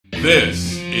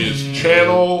This is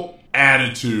Channel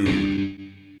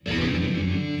Attitude.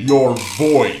 Your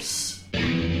voice.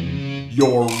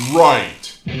 Your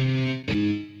right.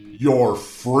 Your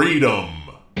freedom.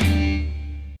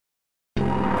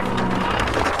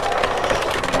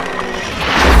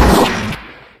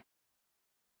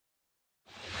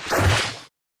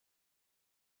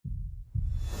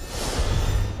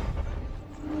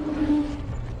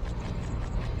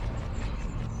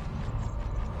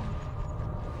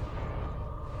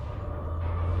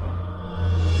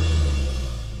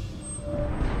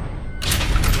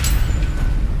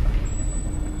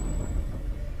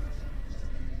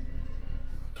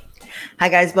 Hi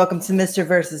guys, welcome to Mr.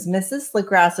 versus Mrs.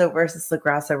 LaGrasso versus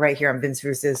LaGrasso right here on Vince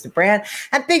Russo's The Brand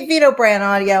and Big Vito Brand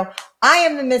Audio. I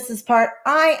am the Mrs. part.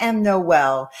 I am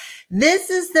Noel. This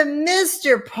is the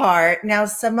Mr. part. Now,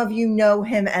 some of you know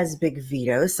him as Big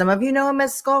Vito. Some of you know him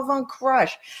as Skull Von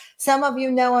Crush. Some of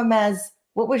you know him as,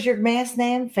 what was your man's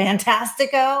name?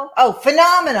 Fantastico? Oh,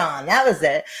 Phenomenon. That was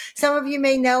it. Some of you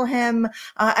may know him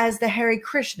as the Hare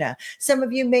Krishna. Some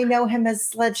of you may know him as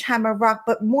Sledgehammer Rock.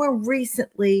 But more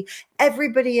recently,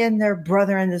 everybody and their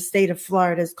brother in the state of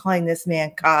Florida is calling this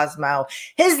man Cosmo.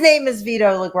 His name is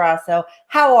Vito LaGrasso.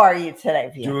 How are you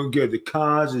today, Vito? Doing good. The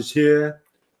Cos is here.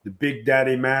 The Big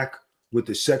Daddy Mac with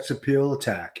the sex appeal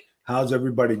attack. How's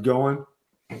everybody going?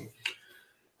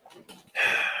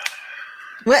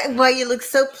 Why you look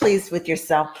so pleased with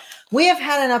yourself. We have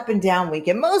had an up and down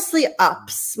weekend, mostly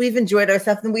ups. We've enjoyed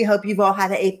ourselves, and we hope you've all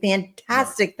had a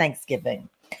fantastic Thanksgiving.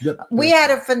 Yep. We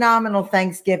had a phenomenal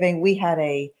Thanksgiving. We had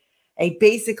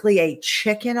basically a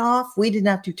chicken off. We did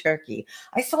not do turkey.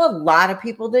 I saw a lot of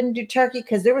people didn't do turkey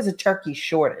because there was a turkey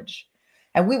shortage,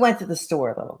 and we went to the store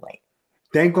a little late.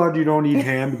 Thank God you don't eat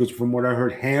ham, because from what I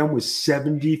heard, ham was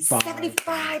 $75.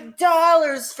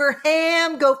 $75 for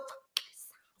ham. Go.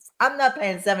 I'm not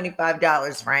paying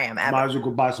 $75 for ham ever. Might as well go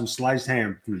buy some sliced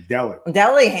ham from the deli.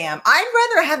 Deli ham.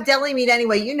 I'd rather have deli meat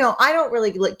anyway. You know, I don't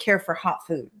really care for hot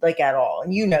food like at all,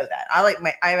 and you know that. I like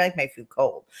my food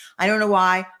cold. I don't know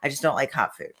why. I just don't like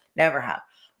hot food. Never have.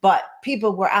 But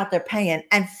people were out there paying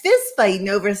and fist fighting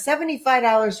over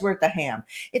 $75 worth of ham.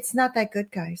 It's not that good,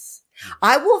 guys.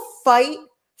 I will fight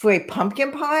for a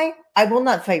pumpkin pie. I will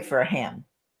not fight for a ham.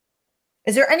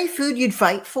 Is there any food you'd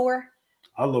fight for?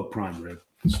 I love prime rib.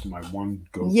 It's my one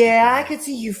go-to. Yeah, I could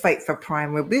see you fight for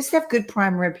prime rib. We used to have good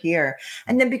prime rib here.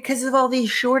 And then because of all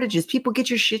these shortages, people get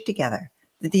your shit together.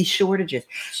 These shortages.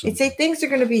 They'd say things are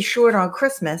going to be short on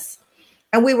Christmas.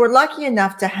 And we were lucky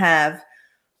enough to have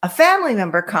a family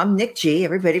member come, Nick G.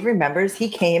 Everybody remembers he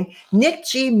came. Nick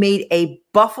G made a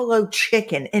buffalo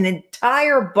chicken, an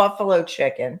entire buffalo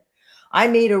chicken. I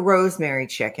made a rosemary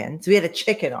chicken. So we had a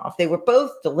chicken off. They were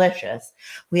both delicious.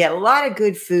 We had a lot of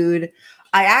good food.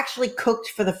 I actually cooked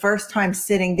for the first time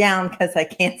sitting down because I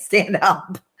can't stand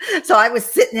up. So I was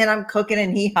sitting and I'm cooking,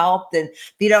 and he helped, and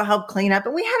Vito helped clean up.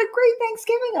 And we had a great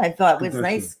Thanksgiving, I thought. It was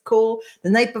nice, cool.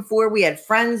 The night before, we had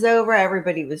friends over.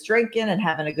 Everybody was drinking and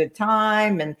having a good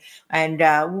time. And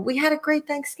we had a great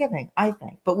Thanksgiving, I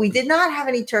think. But we did not have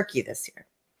any turkey this year.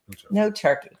 No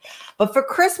turkey. But for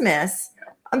Christmas,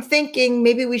 I'm thinking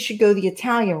maybe we should go the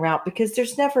Italian route, because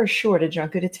there's never a shortage on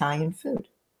good Italian food.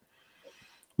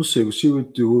 We'll see. We'll see what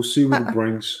it do. We'll see what it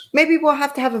brings. Maybe we'll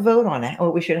have to have a vote on it,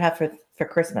 what we should have for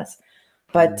Christmas.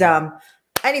 But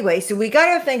anyway, so we got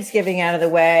our Thanksgiving out of the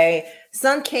way.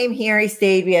 Son came here. He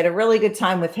stayed. We had a really good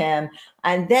time with him.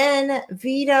 And then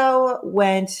Vito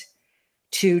went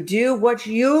to do what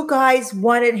you guys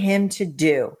wanted him to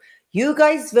do. You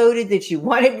guys voted that you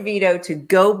wanted Vito to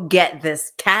go get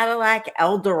this Cadillac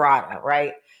Eldorado,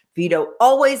 right? Vito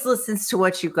always listens to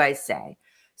what you guys say.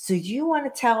 So you want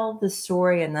to tell the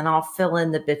story, and then I'll fill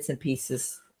in the bits and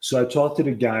pieces. So I talked to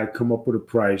the guy, come up with a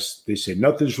price. They said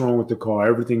nothing's wrong with the car.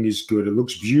 Everything is good. It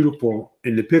looks beautiful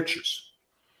in the pictures.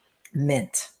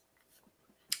 Mint.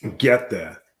 Get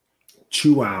there.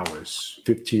 2 hours,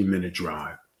 15-minute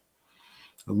drive.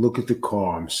 I look at the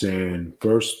car. I'm saying,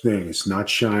 first thing, it's not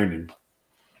shining.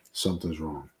 Something's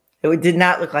wrong. It did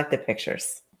not look like the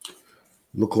pictures.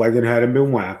 Looked like it hadn't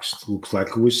been waxed. Looks like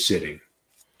it was sitting.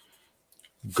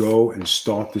 Go and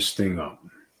start this thing up.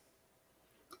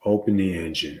 Open the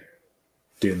engine.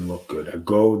 Didn't look good. I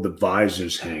go, the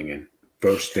visor's hanging.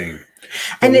 First thing.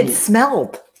 And it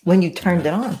smelled when you turned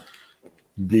it on.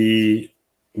 The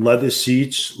leather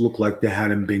seats looked like they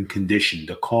hadn't been conditioned.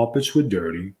 The carpets were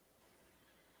dirty.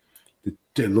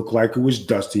 It looked like it was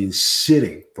dusty and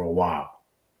sitting for a while.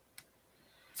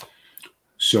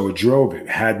 So I drove it.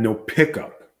 Had no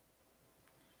pickup.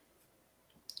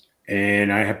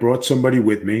 And I had brought somebody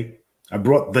with me. I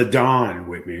brought the Don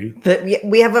with me.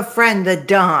 We have a friend, the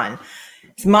Don.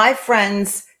 It's my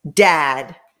friend's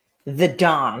dad, the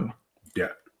Don. Yeah.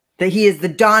 That he is the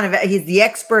Don of, he's the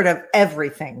expert of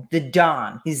everything. The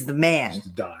Don. He's the man. He's the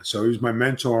Don. So he was my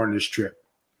mentor on this trip.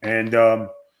 And I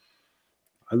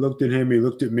looked at him, he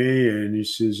looked at me, and he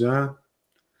says, I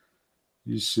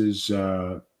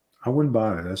wouldn't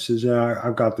bother. I says,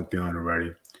 I got the feeling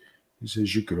already. He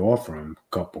says, you could offer him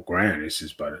a couple grand. He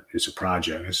says, but it's a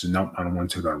project. I said, no, I don't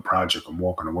want to take on a project. I'm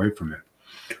walking away from it.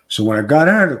 So when I got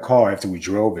out of the car after we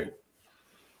drove it,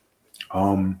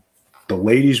 the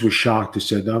ladies were shocked. They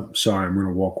said, "I'm sorry, I'm going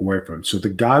to walk away from it." So the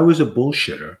guy was a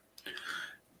bullshitter.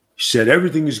 He said,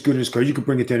 everything is good in his car. You can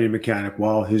bring it to any mechanic.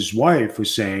 While his wife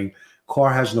was saying,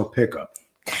 car has no pickup.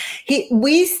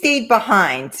 We stayed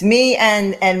behind. Me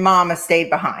and Mama stayed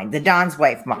behind. The Don's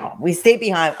wife, Mama. We stayed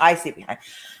behind. I stayed behind.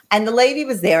 And the lady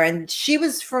was there, and she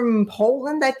was from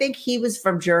Poland. I think he was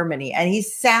from Germany. And he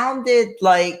sounded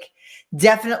like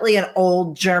definitely an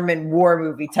old German war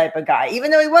movie type of guy.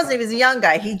 Even though he wasn't, he was a young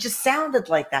guy. He just sounded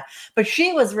like that. But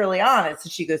she was really honest.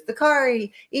 And she goes, the car,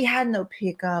 he had no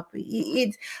pickup.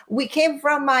 We came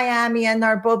from Miami and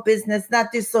our boat business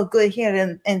not do so good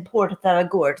here in Puerto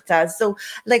Gorda. So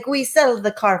like we settled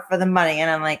the car for the money. And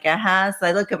I'm like, uh-huh. So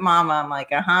I look at Mama. I'm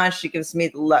like, uh-huh. She gives me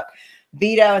the look.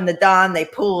 Vito and the Don, they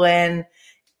pull in.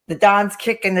 The Don's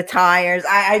kicking the tires.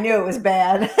 I knew it was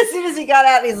bad. As soon as he got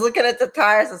out, he's looking at the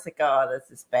tires. I was like, oh,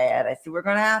 this is bad. I said, we're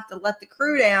going to have to let the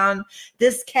crew down.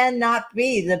 This cannot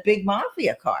be the big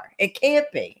mafia car. It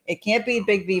can't be. It can't be a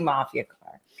big V mafia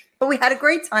car. But we had a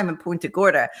great time in Punta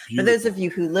Gorda. Beautiful. For those of you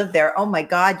who live there, oh my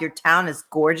God, your town is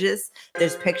gorgeous.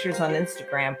 There's pictures on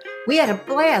Instagram. We had a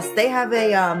blast. They have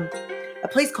a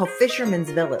place called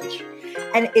Fisherman's Village.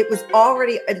 And it was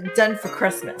already done for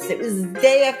Christmas. It was the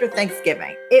day after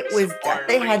Thanksgiving. It was done.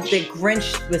 They had the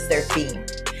Grinch was their theme.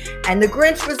 And the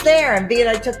Grinch was there. And B and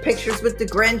I took pictures with the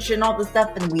Grinch and all the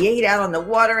stuff. And we ate out on the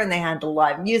water and they had the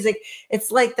live music.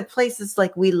 It's like the places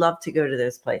like we love to go to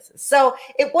those places. So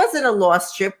it wasn't a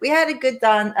lost trip. We had a good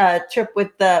trip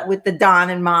with the Don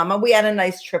and Mama. We had a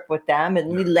nice trip with them and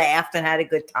we laughed and had a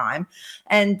good time.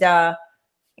 And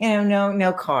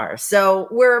no car. So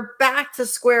we're back to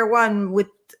square one with,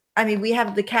 we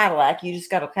have the Cadillac. You just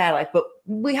got a Cadillac, but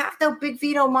we have no big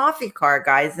Vito Mafia car,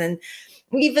 guys. And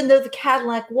even though the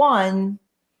Cadillac won,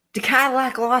 the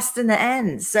Cadillac lost in the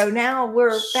end. So now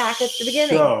we're back at the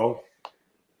beginning. So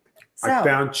I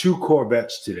found 2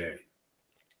 Corvettes today.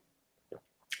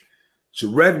 It's a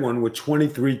red one with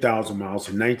 23,000 miles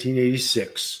in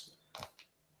 1986,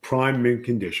 prime mint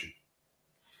condition.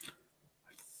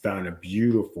 Found a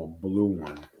beautiful blue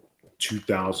one,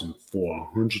 2004,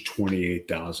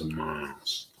 128,000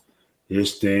 miles.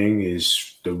 This thing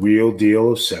is the real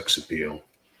deal of sex appeal.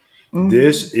 Mm-hmm.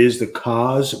 This is the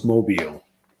Cosmobile.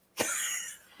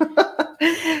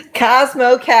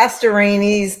 Cosmo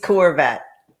Castorini's Corvette,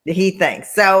 he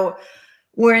thinks. So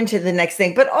we're into the next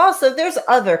thing. But also there's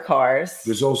other cars.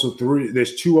 There's also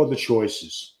 2 other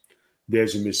choices.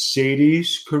 There's a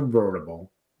Mercedes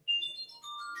convertible.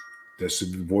 That's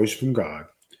the voice from God.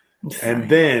 And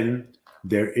then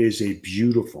there is a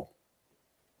beautiful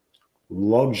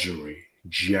luxury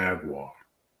Jaguar.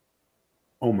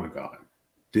 Oh my God.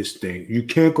 This thing, you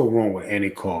can't go wrong with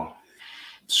any car.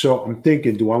 So I'm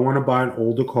thinking, do I want to buy an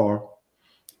older car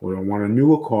or do I want a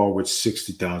newer car with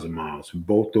 60,000 miles? And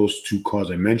both those 2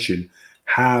 cars I mentioned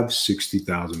have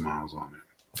 60,000 miles on it.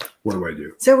 What do I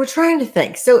do? So we're trying to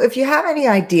think. So if you have any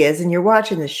ideas and you're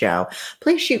watching the show,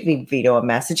 please shoot me Vito a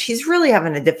message. He's really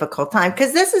having a difficult time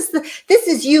because this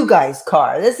is you guys'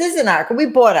 car. This isn't our car. We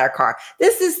bought our car.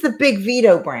 This is the big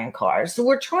Vito brand car. So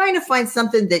we're trying to find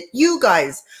something that you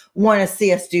guys want to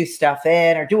see us do stuff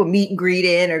in or do a meet and greet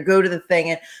in or go to the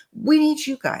thing. And we need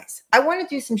you guys. I want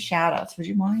to do some shout outs. Would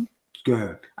you mind? Go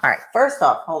ahead. All right. First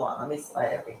off, hold on. Let me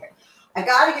slide over here. I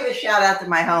got to give a shout out to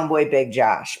my homeboy, Big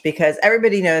Josh, because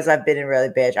everybody knows I've been in really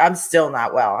bad. I'm still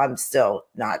not well. I'm still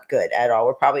not good at all.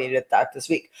 We're probably going to talk this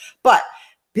week. But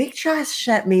Big Josh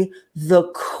sent me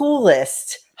the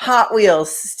coolest Hot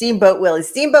Wheels Steamboat Willie.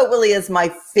 Steamboat Willie is my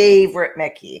favorite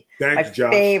Mickey. Thanks,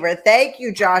 Josh. Favorite. Thank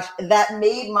you, Josh. That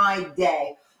made my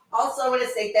day. Also, I want to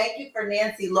say thank you for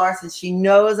Nancy Larson. She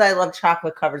knows I love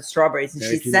chocolate-covered strawberries, and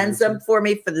she sends them for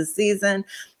me for the season.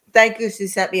 Thank you. She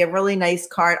sent me a really nice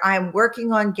card. I'm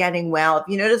working on getting well. If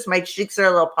you notice, my cheeks are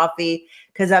a little puffy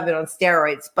because I've been on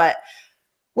steroids, but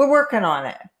we're working on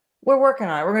it. We're working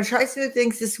on it. We're going to try some new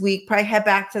things this week, probably head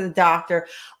back to the doctor.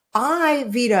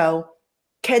 Vito,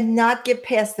 cannot get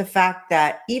past the fact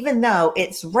that even though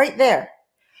it's right there,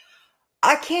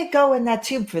 I can't go in that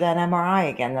tube for that MRI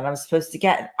again that I'm supposed to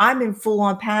get. I'm in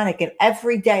full-on panic, and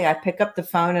every day I pick up the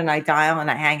phone and I dial and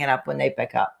I hang it up when they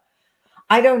pick up.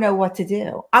 I don't know what to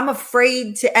do. I'm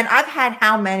afraid to, and I've had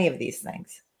how many of these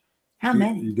things? How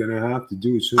many? You're going to have to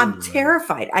do it soon. I'm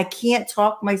terrified. I can't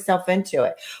talk myself into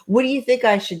it. What do you think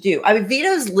I should do? I mean,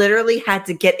 Vito's literally had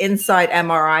to get inside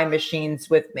MRI machines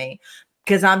with me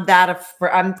because I'm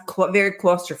very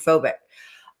claustrophobic.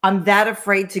 I'm that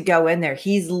afraid to go in there.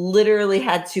 He's literally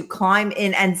had to climb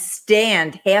in and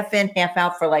stand half in, half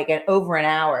out for like over an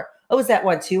hour. Oh, was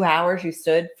that 2 hours you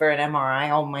stood for an MRI?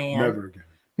 Oh, man. Never again.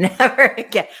 Never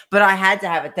again. But I had to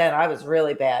have it then. I was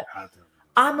really bad.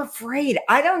 I'm afraid.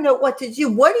 I don't know what to do.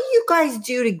 What do you guys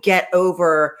do to get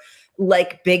over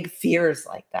like big fears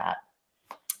like that?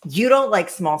 You don't like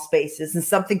small spaces and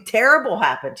something terrible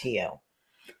happened to you.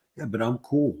 Yeah, but I'm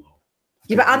cool.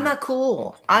 Yeah, but I'm not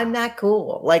cool. I'm not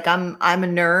cool. Like I'm a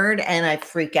nerd and I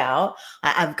freak out.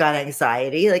 I've got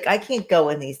anxiety. Like I can't go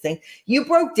in these things. You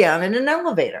broke down in an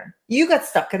elevator. You got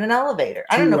stuck in an elevator.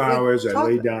 I don't know. 2 hours. I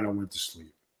laid down and went to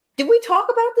sleep. Did we talk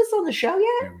about this on the show yet?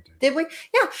 Yeah, we did. Did we?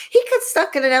 Yeah. He got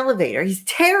stuck in an elevator. He's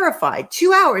terrified.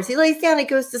 2 hours. He lays down and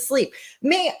goes to sleep.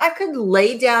 Me, I could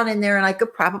lay down in there and I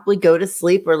could probably go to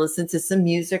sleep or listen to some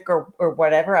music or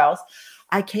whatever else.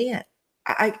 I can't.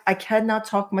 I cannot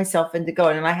talk myself into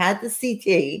going. And I had the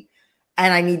CT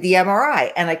and I need the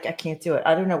MRI and I can't do it.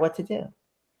 I don't know what to do.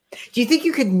 Do you think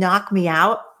you could knock me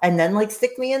out and then like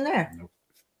stick me in there? Nope.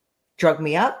 Drug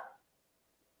me up?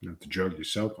 You have to drug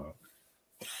yourself up.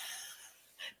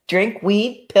 Drink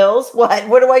weed, pills. What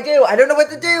do I do? I don't know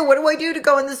what to do. What do I do to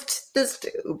go in this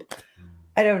tube?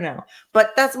 I don't know.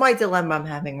 But that's my dilemma I'm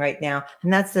having right now.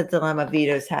 And that's the dilemma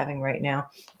Vito's having right now.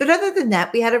 But other than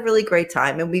that, we had a really great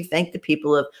time. And we thank the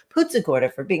people of Punta Gorda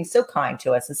for being so kind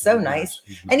to us and so nice.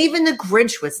 And even the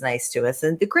Grinch was nice to us.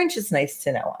 And the Grinch is nice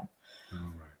to no one.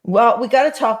 Well, we got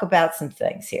to talk about some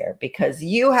things here because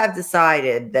you have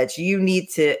decided that you need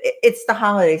to, it's the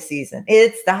holiday season.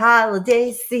 It's the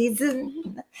holiday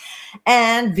season.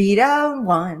 And Vito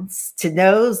wants to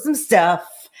know some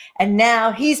stuff. And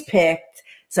now he's picked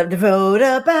something to vote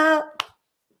about.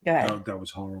 Go ahead. That was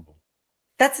horrible.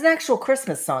 That's an actual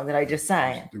Christmas song that I just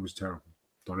sang. It was terrible.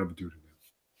 Don't ever do it again.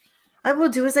 I will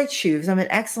do as I choose. I'm an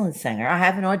excellent singer. I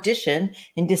have an audition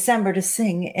in December to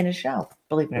sing in a show,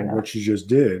 believe it or not. What you just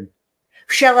did.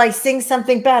 Shall I sing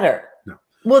something better? No.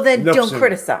 Well, then Enough don't singing.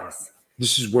 criticize.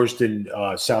 This is worse than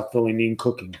South Philly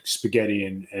cooking spaghetti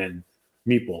and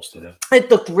meatballs today.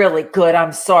 It looked really good.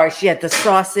 I'm sorry. She had the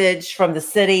sausage from the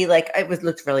city. Like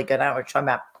looked really good. I don't know what you're talking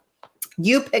about.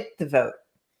 You picked the vote.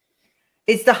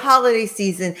 It's the holiday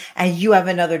season and you have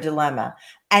another dilemma.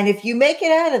 And if you make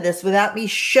it out of this without me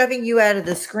shoving you out of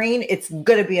the screen, it's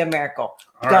going to be a miracle.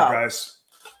 All right, guys.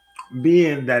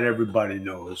 Being that everybody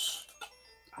knows,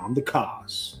 I'm the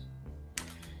cause.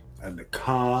 And the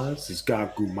cause has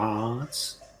got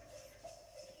Gumades.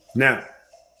 Now,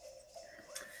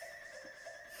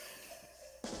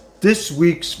 this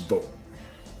week's vote.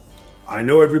 I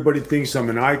know everybody thinks I'm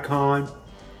an icon.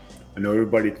 I know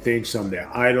everybody thinks I'm their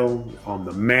idol. I'm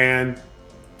the man.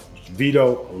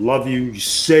 Vito, I love you. You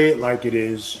say it like it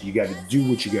is. You got to do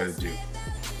what you got to do.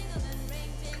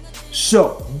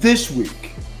 So, this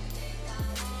week,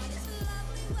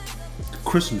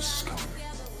 Christmas is coming.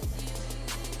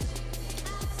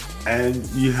 And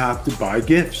you have to buy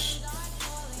gifts.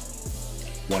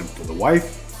 One for the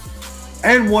wife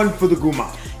and one for the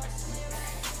Gumade.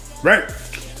 Right?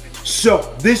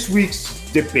 So, this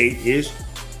week's debate is,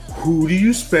 who do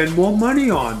you spend more money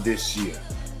on this year?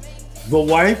 The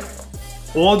wife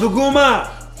or the Gumade?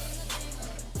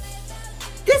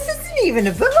 This isn't even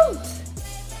a vote.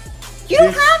 You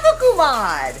don't have a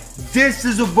Gumade. This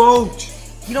is a vote.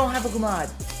 You don't have a Gumade.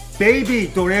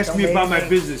 Baby, don't ask me about my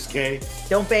business, Kay.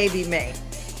 Don't baby me.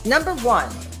 Number one,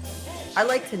 I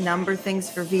like to number things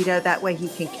for Vito. That way he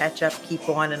can catch up, keep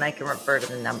on, and I can refer to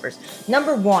the numbers.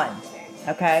 Number one,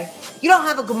 okay? You don't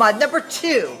have a Gumade. Number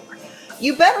two,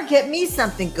 you better get me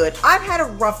something good. I've had a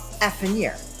rough effing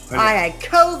year. I had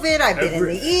COVID. I've been in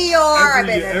the ER.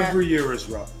 Every year is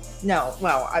rough. No,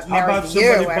 well, I've How married about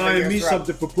somebody you. buying me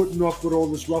something for putting off with all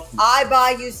this roughness? I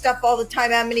buy you stuff all the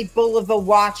time. How many Bulova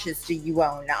watches do you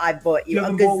own? I bought you You a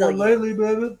haven't bought one gazillion. lately,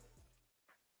 baby?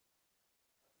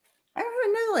 I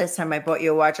don't know the last time I bought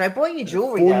you a watch. I bought you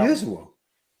jewelry. 4 though. years ago.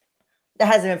 That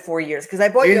hasn't been 4 years because I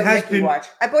bought you It a has Mickey been- watch.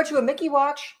 I bought you a Mickey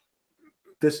watch.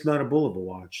 That's not a Bulova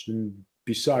watch. And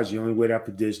besides, you only wait out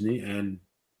for Disney, and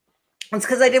It's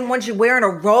because I didn't want you wearing a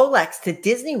Rolex to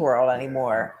Disney World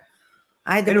anymore.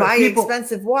 I had to buy an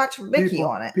expensive watch with Mickey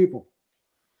on it. People,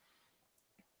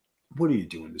 what do you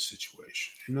do in this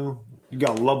situation? You know, you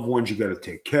got loved ones you got to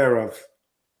take care of.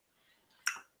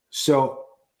 So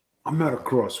I'm at a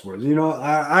crossroads. You know,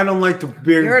 I don't like to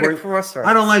bring. You're at a crossroads.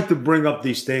 I don't like to bring up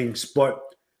these things, but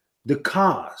the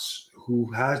Kaz,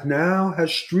 who has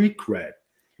street cred,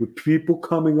 with people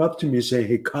coming up to me and saying,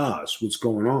 "Hey, Kaz, what's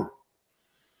going on?"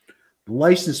 The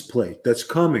license plate that's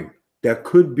coming that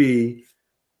could be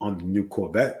on the new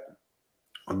Corvette,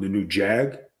 on the new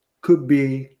Jag, could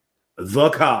be the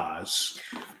Kaz.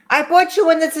 I bought you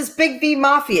one that says Big V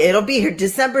Mafia. It'll be here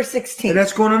December 16th. And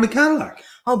that's going on the Cadillac.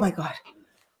 Oh my God.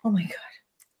 Oh my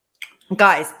God.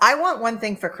 Guys, I want one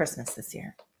thing for Christmas this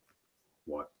year.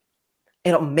 What?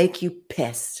 It'll make you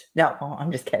pissed. No,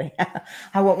 I'm just kidding.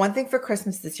 I want one thing for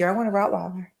Christmas this year. I want a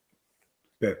Rottweiler.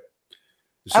 Yeah.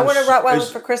 I want a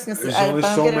Rottweiler for Christmas. There's only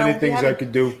so many things I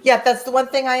could do. Yeah, that's the one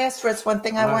thing I asked for. It's one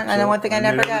thing I want, and one thing I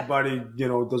never got. Everybody,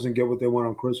 doesn't get what they want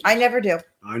on Christmas. I never do.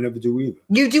 I never do either.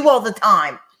 You do all the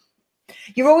time.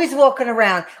 You're always walking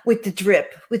around with the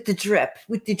drip, with the drip,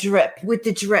 with the drip, with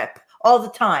the drip. All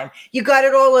the time. You got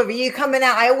it all over. You coming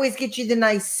out. I always get you the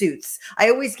nice suits.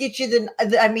 I always get you the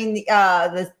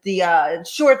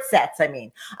short sets.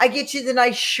 I get you the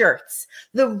nice shirts,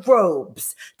 the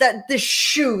robes, the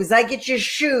shoes. I get you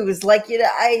shoes like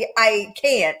I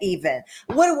can't even.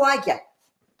 What do I get?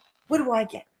 What do I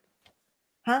get?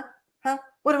 Huh?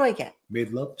 What do I get? Made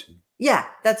love to. Yeah,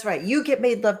 that's right. You get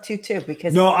made love to too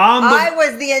because I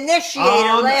was the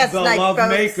initiator last night. I'm the love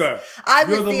maker.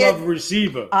 You're the love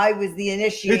receiver. I was the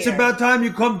initiator. It's about time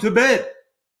you come to bed.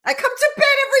 I come to bed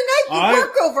every night. You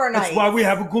work overnight. That's why we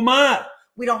have a Gumade.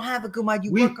 We don't have a Gumade.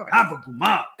 We have a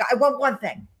Gumade. I want one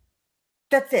thing.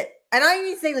 That's it. And I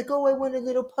didn't say I want a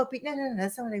little puppy. No,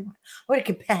 that's not what I want. I want a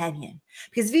companion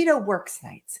because Vito works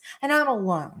nights and I'm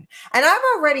alone. And I've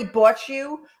already bought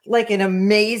you an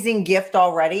amazing gift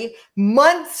already.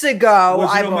 Months ago,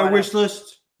 Was it on my wish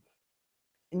list?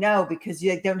 No, because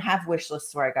you don't have wish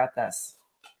lists where I got this.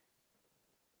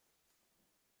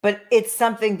 But it's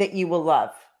something that you will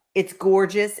love. It's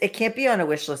gorgeous. It can't be on a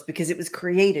wish list because it was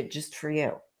created just for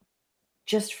you.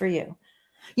 Just for you.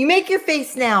 You make your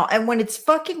face now, and when it's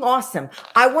fucking awesome,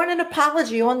 I want an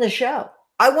apology on the show.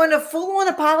 I want a full-on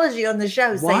apology on the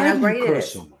show saying how great it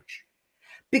is. So much?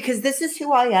 Because this is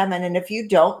who I am, and if you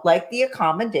don't like the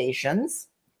accommodations...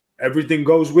 Everything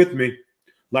goes with me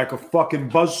like a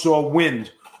fucking buzzsaw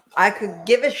wind. I could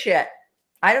give a shit.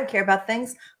 I don't care about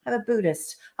things. I'm a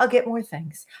Buddhist. I'll get more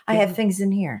things. I have things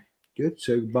in here. Good.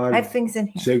 Say goodbye. I have things in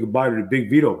here. Say goodbye to the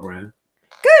Big Vito brand.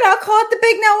 Good. I'll call it the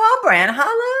Big Noel brand.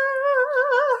 Holla.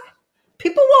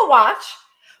 People will watch.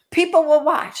 People will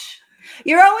watch.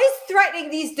 You're always threatening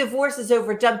these divorces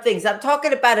over dumb things. I'm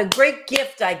talking about a great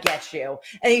gift I get you,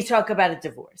 and you talk about a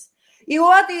divorce. You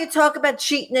talk about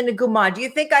cheating in a Gumade. Do you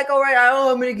think I go right?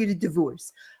 I'm going to get a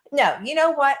divorce. No, you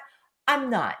know what? I'm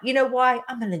not. You know why?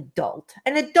 I'm an adult,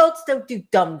 and adults don't do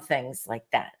dumb things like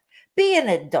that. Be an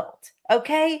adult,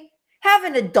 okay? Have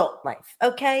an adult life,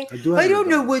 okay? I don't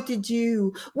know what to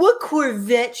do. What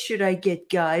Corvette should I get,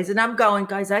 guys? And I'm going,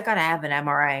 guys, I got to have an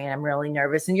MRI, and I'm really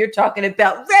nervous. And you're talking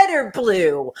about red or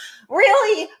blue.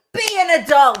 Really? Be an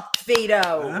adult,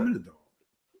 Vito. I'm an adult.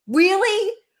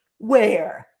 Really?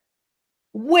 Where?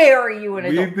 Where are you an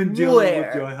adult? We've been dealing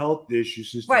with your health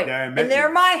issues since the day I met you. And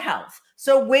they're my health.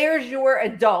 So where's your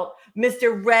adult,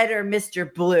 Mr. Red or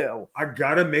Mr. Blue? I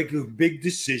gotta make a big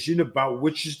decision about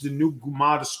which is the new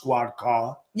Gumade squad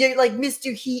car. You're like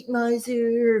Mr. Heat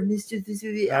Miser or Mr. This.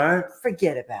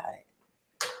 Forget about it.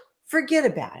 Forget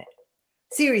about it.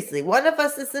 Seriously, one of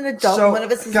us is an adult, and one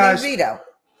of us is named Vito.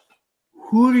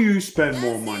 Who do you spend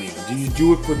more money on? Do you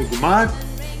do it for the Gumade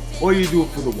or you do it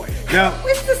for the wife? Now,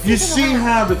 you see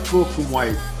how the fucking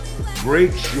wife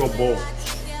breaks your balls.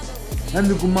 And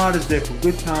the Gumade is there for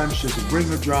good times. She doesn't bring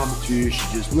her drama to you.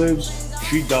 She just lives.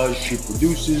 She does. She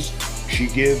produces. She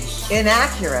gives.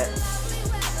 Inaccurate.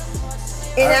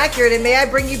 And may I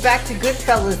bring you back to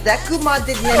Goodfellas? That Gumade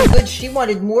didn't end good. She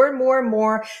wanted more and more and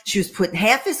more. She was putting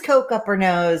half his coke up her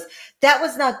nose. That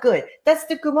was not good. That's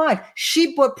the Gumade.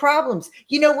 She bought problems.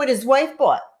 You know what his wife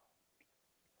bought?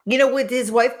 You know what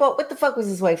his wife bought? What the fuck was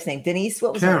his wife's name? Denise?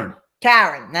 What was her name?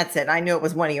 Karen. That's it. I knew it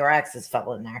was one of your exes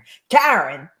fell in there.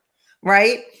 Karen.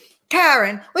 Right?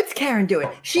 Karen, what's Karen doing?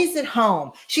 She's at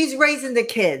home. She's raising the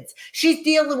kids. She's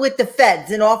dealing with the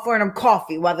feds and offering them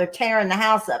coffee while they're tearing the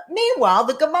house up. Meanwhile,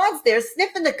 the Gumade's there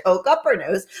sniffing the coke up her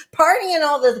nose, partying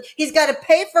all the... He's got to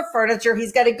pay for furniture.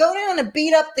 He's got to go down and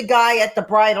beat up the guy at the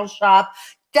bridal shop.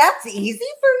 That's easy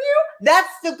for you?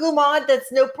 That's the Gumade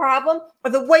that's no problem? Or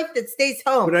the wife that stays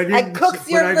home and cooks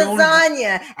your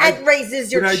lasagna and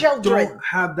raises your children? I don't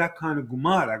have that kind of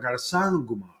Gumade. I got a silent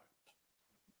Gumade.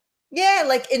 Yeah,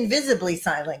 like invisibly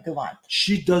silent Gumade.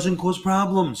 She doesn't cause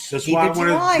problems. That's why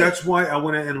I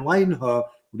want to enlighten her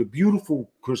with a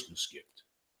beautiful Christmas gift.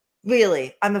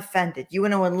 Really, I'm offended. You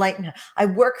want to enlighten her. I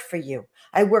work for you.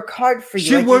 I work hard for you.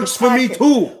 She works for me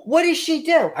too. What does she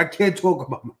do? I can't talk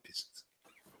about my business.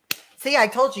 See, I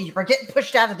told you were getting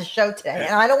pushed out of the show today,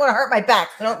 and I don't want to hurt my back,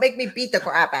 so don't make me beat the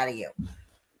crap out of you.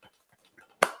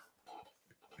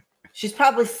 She's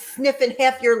probably sniffing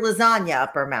half your lasagna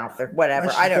up her mouth or whatever.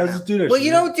 Well, I don't know. Do that. Well,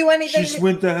 you don't do anything. She's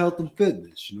into health and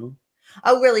fitness, you know.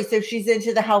 Oh, really? So she's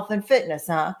into the health and fitness,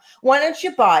 huh? Why don't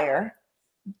you buy her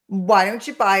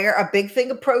a big thing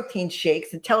of protein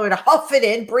shakes and tell her to huff it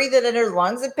in, breathe it in her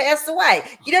lungs, and pass away?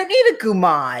 You don't need a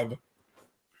Gumade.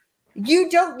 You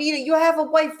don't need it. You have a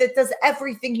wife that does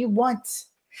everything you want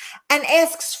and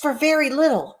asks for very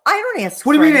little. I don't ask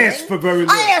What for do you mean anything. ask for very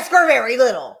little? I ask for very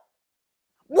little.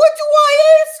 What do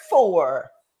I ask for?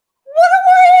 What do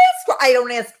I ask for? I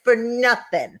don't ask for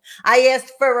nothing. I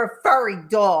ask for a furry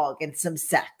dog and some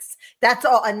sex. That's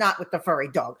all. And not with the furry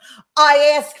dog.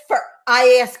 I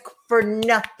ask for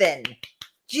nothing.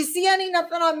 Do you see any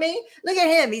nothing on me? Look at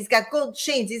him. He's got gold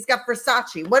chains. He's got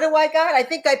Versace. What do I got? I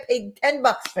think I paid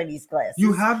 $10 for these glasses.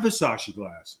 You have Versace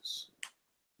glasses.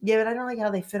 Yeah, but I don't like how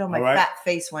they fit on my fat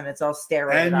face when it's all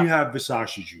steroided. And you have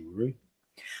Versace jewelry.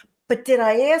 But did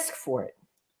I ask for it?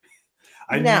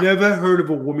 I never heard of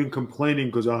a woman complaining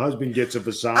because her husband gets a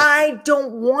Versace. I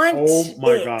don't want it. Oh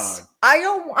my God. I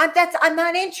don't want that. I'm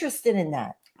not interested in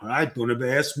that. All right, don't ever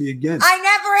ask me again. I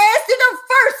never asked in the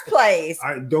first place.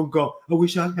 I don't go, I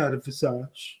wish I had a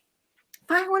Versace.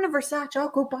 If I want a Versace, I'll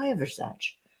go buy a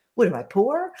Versace. What, am I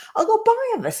poor? I'll go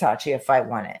buy a Versace if I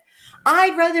want it.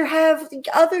 I'd rather have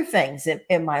other things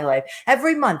in my life.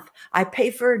 Every month, I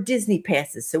pay for Disney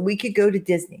passes so we could go to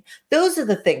Disney. Those are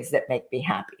the things that make me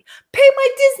happy. Pay my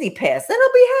Disney pass, then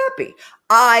I'll be happy.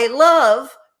 I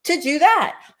love to do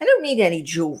that. I don't need any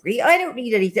jewelry. I don't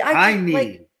need anything. I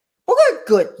need. Well,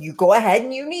 good. You go ahead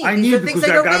and you need. I need because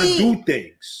I got to do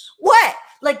things. What?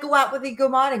 Like go out with the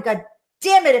Gumade and God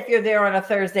damn it, if you're there on a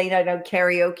Thursday night on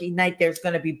karaoke night, there's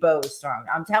going to be bows strung.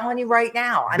 I'm telling you right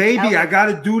now. Baby, I got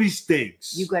to do these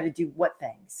things. You got to do what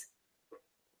things?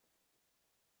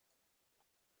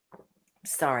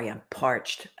 Sorry, I'm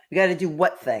parched. You got to do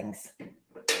what things?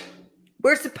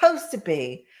 We're supposed to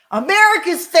be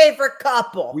America's favorite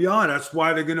couple. We are. That's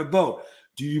why they're going to vote.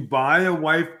 Do you buy a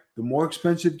wife the more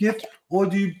expensive gift, or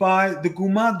do you buy the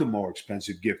Gumade the more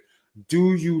expensive gift?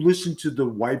 Do you listen to the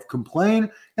wife complain,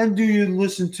 and do you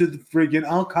listen to the friggin'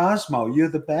 Al Cosmo? You're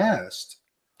the best.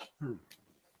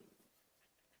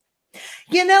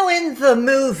 You know, in the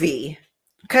movie,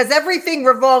 because everything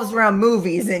revolves around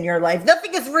movies in your life.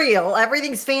 Nothing is real.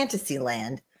 Everything's fantasy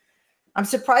land. I'm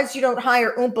surprised you don't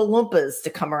hire Oompa Loompas to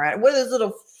come around. What are those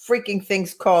little freaking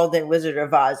things called in Wizard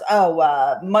of Oz?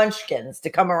 Oh, munchkins to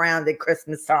come around at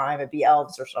Christmas time. It'd be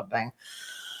elves or something.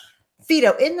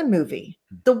 Vito, in the movie,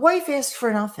 the wife asked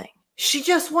for nothing. She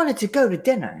just wanted to go to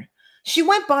dinner. She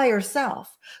went by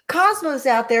herself. Cosmo's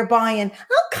out there buying,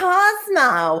 oh,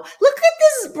 Cosmo, look at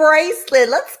this bracelet.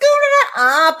 Let's go to the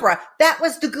opera. That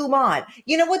was the Gumade.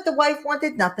 You know what? The wife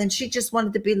wanted nothing. She just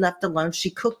wanted to be left alone. She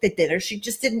cooked the dinner. She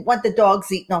just didn't want the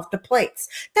dogs eating off the plates.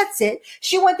 That's it.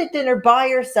 She went to dinner by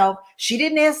herself. She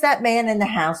didn't ask that man in the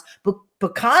house, but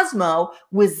Cosmo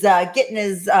was getting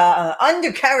his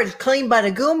undercarriage cleaned by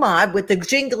the Gumade with the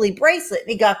jingly bracelet, and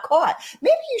he got caught.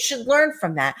 Maybe you should learn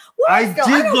from that. I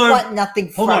don't want nothing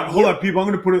from you. Hold on, people. I'm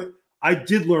going to put it. I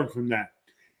did learn from that.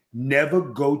 Never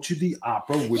go to the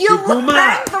opera with you the Gumade.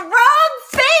 learned the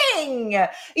wrong thing.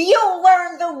 You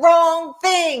learned the wrong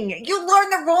thing. You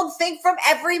learned the wrong thing from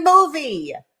every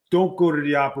movie. Don't go to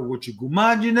the opera with your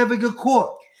Gumade. You never get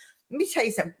caught. Let me tell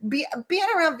you something. Being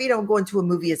around Vito and going to a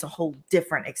movie is a whole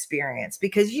different experience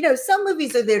because, you know, some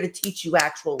movies are there to teach you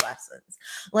actual lessons.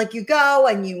 Like you go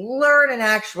and you learn an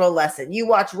actual lesson. You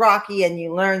watch Rocky and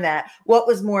you learn that what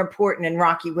was more important in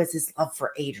Rocky was his love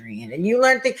for Adrian. And you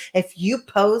learn things. If you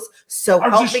pose, so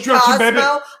help me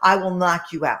Cosmo, I will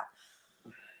knock you out.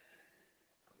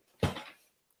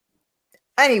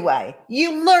 Anyway,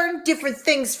 you learn different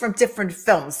things from different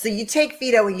films. So you take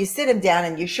Vito and you sit him down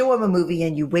and you show him a movie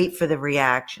and you wait for the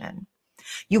reaction.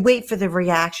 You wait for the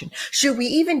reaction. Should we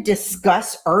even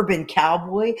discuss Urban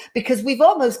Cowboy? Because we've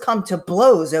almost come to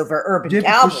blows over Urban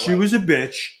Cowboy. She was a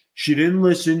bitch. She didn't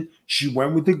listen. She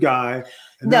went with the guy.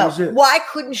 And no, that was it. Why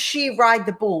couldn't she ride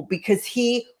the bull? Because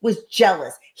he was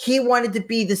jealous. He wanted to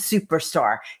be the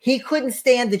superstar. He couldn't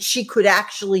stand that she could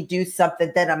actually do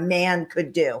something that a man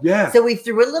could do. Yeah. So he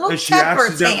threw a little temper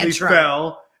tantrum.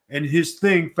 Fell, and his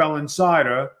thing fell inside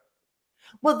her.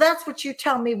 Well, that's what you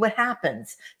tell me what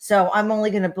happens. So I'm only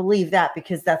going to believe that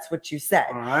because that's what you said.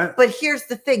 All right. But here's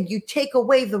the thing. You take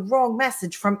away the wrong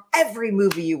message from every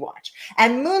movie you watch.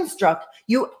 And Moonstruck,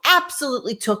 you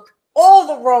absolutely took all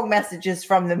the wrong messages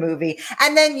from the movie.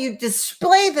 And then you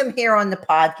display them here on the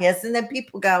podcast. And then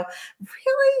people go,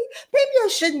 really? Maybe I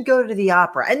shouldn't go to the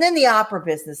opera. And then the opera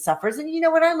business suffers. And you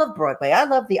know what? I love Broadway. I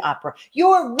love the opera.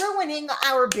 You're ruining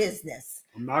our business.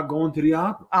 I'm not going to the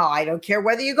opera. Oh, I don't care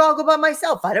whether you go. I'll go by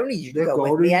myself. I don't need you to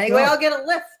go with me. Anyway, I'll get a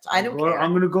lift. I don't care.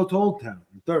 I'm going to go to Old Town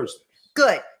on Thursday.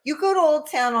 Good. You go to Old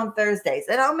Town on Thursdays,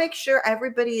 and I'll make sure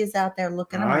everybody is out there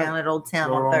looking around at Old Town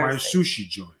on Thursdays. My sushi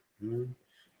joint.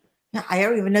 Yeah, I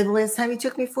don't even know the last time you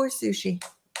took me for sushi.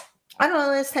 I don't know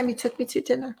the last time you took me to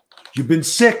dinner. You've been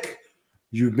sick.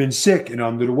 You've been sick and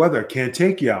under the weather. I can't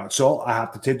take you out, so I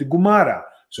have to take the Gumade out.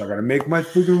 So I got to make my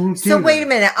food routine. So wait a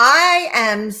minute. I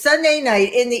am Sunday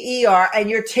night in the ER, and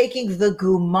you're taking the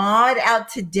Gumade out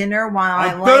to dinner while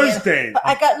I'm Thursday.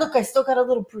 I still got a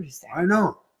little bruise there. I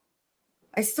know.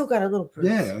 I still got a little bruise.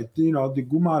 Yeah, the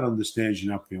Gumade understands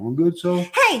you're not feeling good. So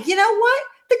hey, you know what?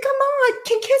 The Gumade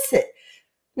can kiss it,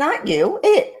 not you.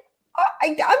 It.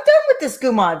 I'm done with this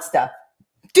Gumade stuff.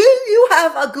 Do you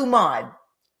have a Gumade?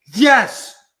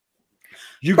 Yes.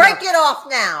 Break it off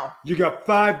now. You got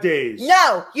 5 days.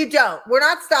 No, you don't. We're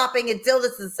not stopping until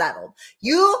this is settled.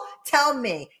 You tell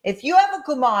me if you have a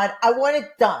Gumade, I want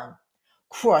it done.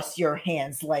 Cross your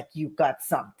hands like you got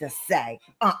something to say.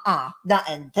 Not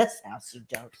in this house, you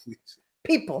don't.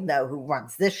 People know who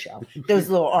runs this show. Those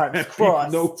little arms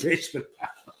crossed. No basement.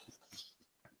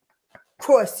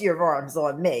 Cross your arms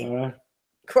on me.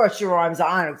 Cross your arms.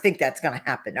 I don't think that's going to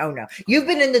happen. Oh, no. You've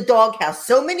been in the doghouse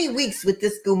so many weeks with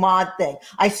this Gumade thing.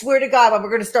 I swear to God, we're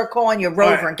going to start calling you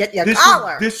Rover and get you a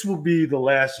collar. This will be the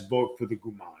last vote for the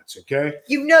Gumades, okay?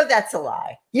 You know that's a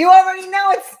lie. You already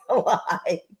know it's a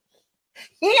lie.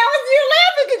 You know, you're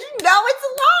laughing because you know it's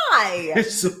a lie.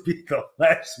 This will be the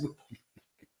last movie.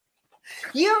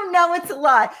 You know it's a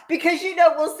lie because you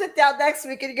know we'll sit down next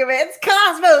week and go, it's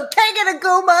Cosmo, king of the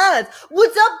Gumades.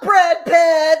 What's up, Brad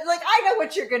Pitt? Like, I know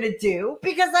what you're going to do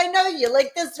because I know you.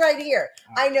 Like this right here.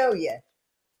 I know you.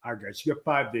 All right, guys. You got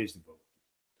 5 days to vote.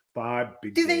 5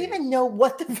 big days. Do they even know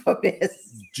what the vote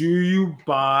is? Do you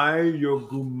buy your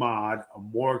Gumade a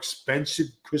more expensive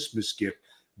Christmas gift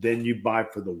than you buy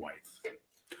for the wife?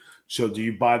 So do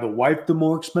you buy the wife the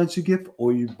more expensive gift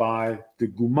or you buy the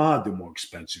Gumade the more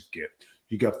expensive gift?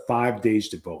 You got 5 days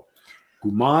to vote.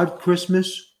 Gumade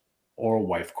Christmas or a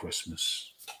wife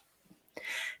Christmas?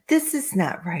 This is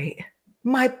not right.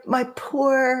 My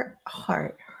poor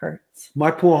heart hurts.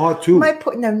 My poor heart too.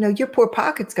 No, your poor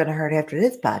pocket's gonna hurt after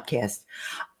this podcast.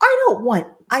 I don't want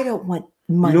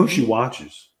money. You know she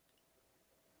watches.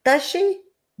 Does she?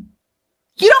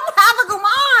 You don't have a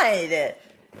Gumade.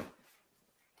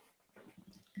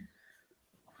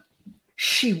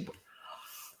 She.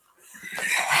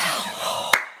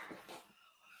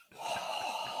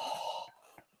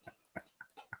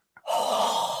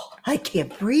 I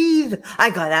can't breathe. I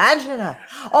got agita.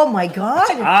 Oh my God.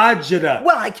 Agita.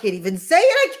 Well, I can't even say it.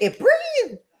 I can't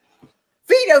breathe.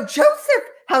 Vito Joseph,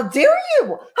 how dare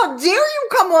you? How dare you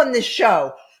come on this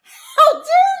show? How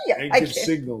dare you? Ain't good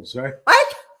signals, right?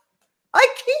 I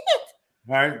can't.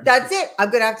 All right. That's it. I'm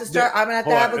going to have to start. I'm going to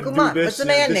have a Gumade. What's the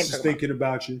man name? This is thinking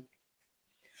about you.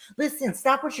 Listen,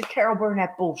 stop with your Carol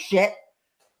Burnett bullshit.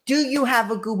 Do you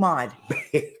have a Gumade?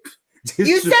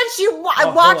 You said she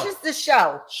watches the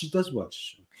show. She does watch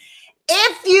the show.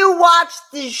 If you watch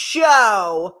the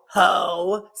show,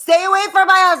 stay away from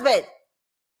my husband.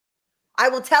 I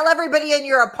will tell everybody in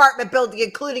your apartment building,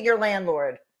 including your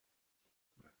landlord.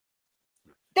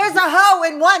 There's a hoe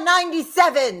in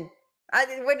 197.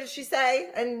 What did she say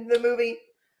in the movie?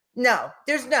 No,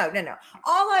 there's no.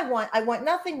 All I want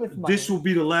nothing with money. This will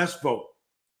be the last vote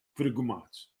for the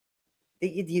Gumades.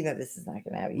 You know this is not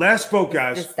going to happen. Last vote,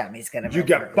 guys. This time he's going to. You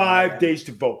got 5 days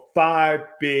to vote. 5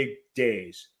 big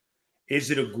days.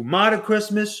 Is it a Gumade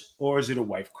Christmas or is it a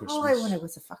wife Christmas? All I wanted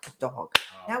was a fucking dog.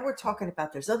 Now we're talking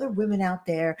about there's other women out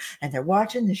there and they're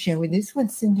watching the show and this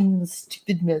one's sending the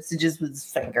stupid messages with his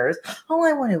fingers. All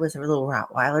I wanted was a little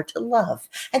Rottweiler to love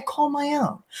and call my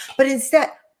own. But instead,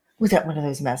 was that one of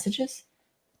those messages?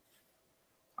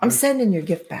 I'm sending your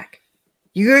gift back.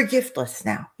 You're giftless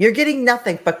now. You're getting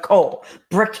nothing but coal,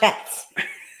 briquettes.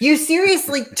 You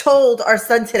seriously told our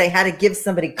son today how to give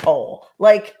somebody coal.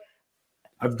 Like,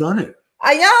 I've done it.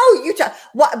 I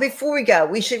know. Before we go,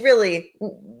 we should really,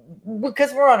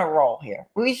 because we're on a roll here.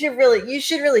 You should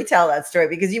really tell that story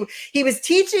because he was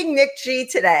teaching Nick G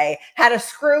today how to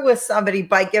screw with somebody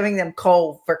by giving them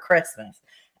coal for Christmas.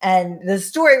 And the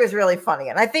story was really funny.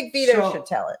 And I think Vito should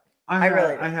tell it. I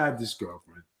really do. I had this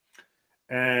girlfriend,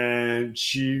 and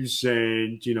she was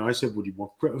saying, you know, I said, "What do you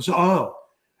want for Christmas?" Oh,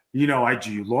 you know, I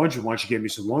do your laundry. Why don't you get me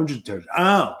some laundry detergent?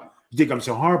 Oh, you think I'm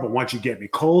so horrible? Why don't you get me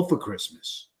coal for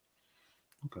Christmas?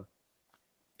 Okay,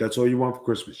 that's all you want for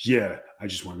Christmas? Yeah, I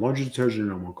just want laundry detergent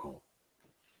and I want coal.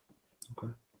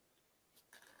 Okay,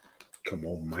 come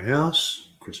over my house.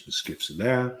 Christmas gifts are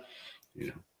there. You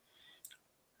know,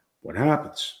 what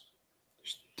happens?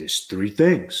 There's three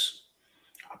things.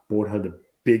 I bought her the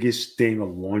biggest thing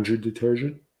of laundry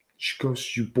detergent. She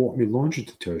goes, "You bought me laundry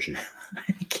detergent."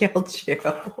 I killed you.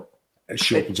 And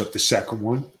she opens up the second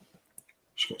one.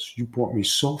 She goes, "You bought me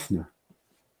softener."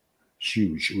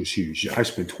 Huge. It was huge. I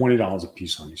spent $20 a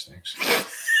piece on these things.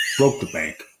 Broke the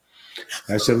bank.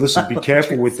 I said, "Listen, be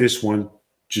careful with this one.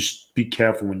 Just be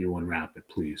careful when you unwrap it,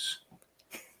 please."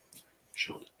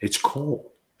 She goes, "It's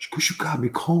cold." She goes, "You got me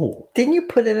cold." Didn't you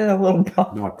put it in a little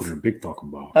box? No, I put it in a big fucking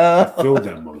bottle. Oh. I filled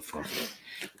that motherfucker.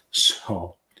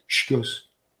 So she goes,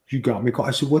 "You got me cold."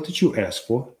 I said, "What did you ask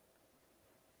for?"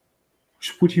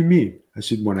 She said, "What do you mean?" I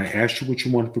said, "When I asked you what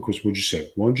you wanted for Christmas, what'd you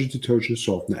say? Laundry detergent,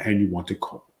 softener, and you wanted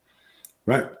cold."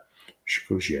 Right? She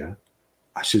goes, "Yeah."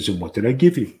 I said, "And what did I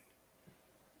give you?"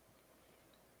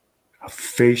 Her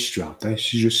face dropped. I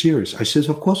said, "You're serious?" I said,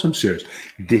 "Of course I'm serious.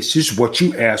 This is what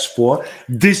you asked for.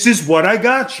 This is what I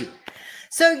got you."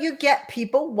 So you get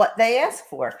people what they ask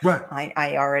for. Right.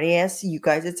 I already asked you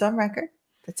guys. It's on record.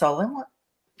 That's all I want.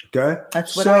 Okay?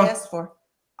 That's what I asked for.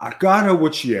 I got her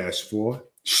what she asked for.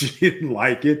 She didn't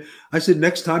like it. I said,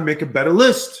 "Next time, make a better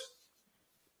list."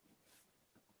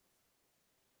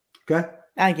 Okay?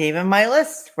 I gave him my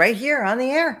list right here on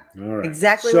the air. All right.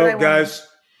 Exactly what I So, wanted. guys,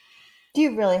 Do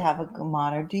you really have a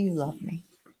Gumade, or do you love me?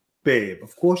 babe,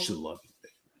 of course you love me,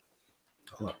 babe.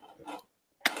 I love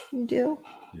you. You do?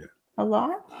 Yeah. A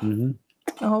lot? Mm-hmm.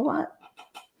 A whole lot?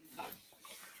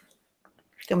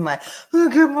 Look at my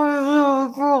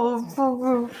little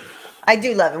girl. I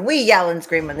do love him. We yell and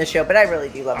scream on the show, but I really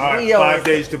do love him. All We right, always- 5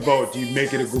 days to vote. Do you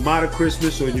make it a Gumade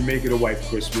Christmas or do you make it a white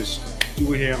Christmas?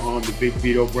 Do it here on the Big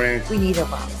Vito brand. We need a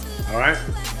lot. All right?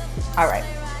 All right.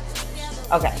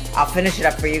 Okay, I'll finish it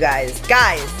up for you guys.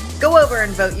 Guys, go over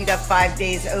and vote. You got 5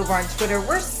 days over on Twitter.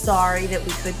 We're sorry that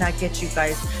we could not get you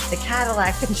guys the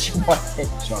Cadillac that you wanted.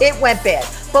 Sorry. It went bad,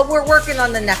 but we're working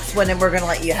on the next one, and we're going to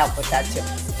let you help with that too.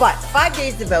 But 5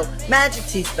 days to vote. Magic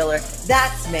Tea Spiller,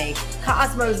 that's me.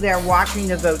 Cosmo's there watching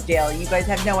the vote daily. You guys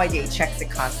have no idea. He checks it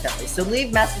constantly. So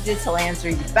leave messages. He'll answer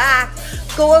you back.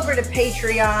 Go over to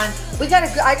Patreon.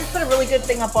 I just put a really good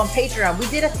thing up on Patreon. We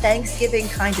did a Thanksgiving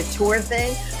kind of tour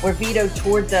thing where Vito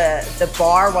toured the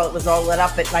bar while it was all lit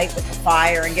up at night with the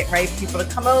fire and getting ready for people to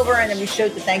come over. And then we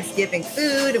showed the Thanksgiving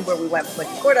food and where we went from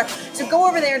Florida. So go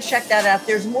over there and check that out.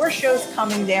 There's more shows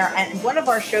coming there. And one of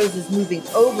our shows is moving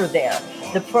over there.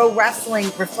 The Pro Wrestling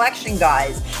Reflection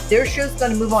guys, their show's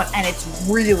going to move on, and it's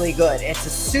really good. It's a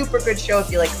super good show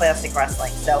if you like classic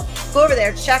wrestling. So go over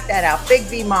there, check that out. Big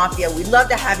V Mafia. We'd love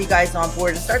to have you guys on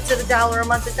board. It starts at $1 a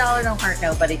month. $1 don't hurt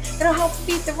nobody. It'll help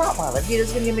feed the Rottweiler.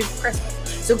 Vito's going to give me for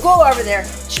Christmas. So go over there,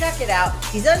 check it out.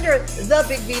 He's under the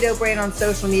Big Vito brand on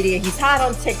social media. He's hot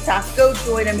on TikTok. Go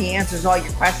join him. He answers all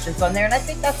your questions on there. And I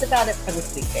think that's about it for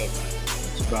this week, babe.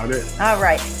 About it. All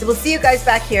right. So we'll see you guys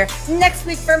back here next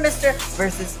week for Mr.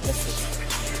 versus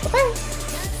Mrs. Bye-bye.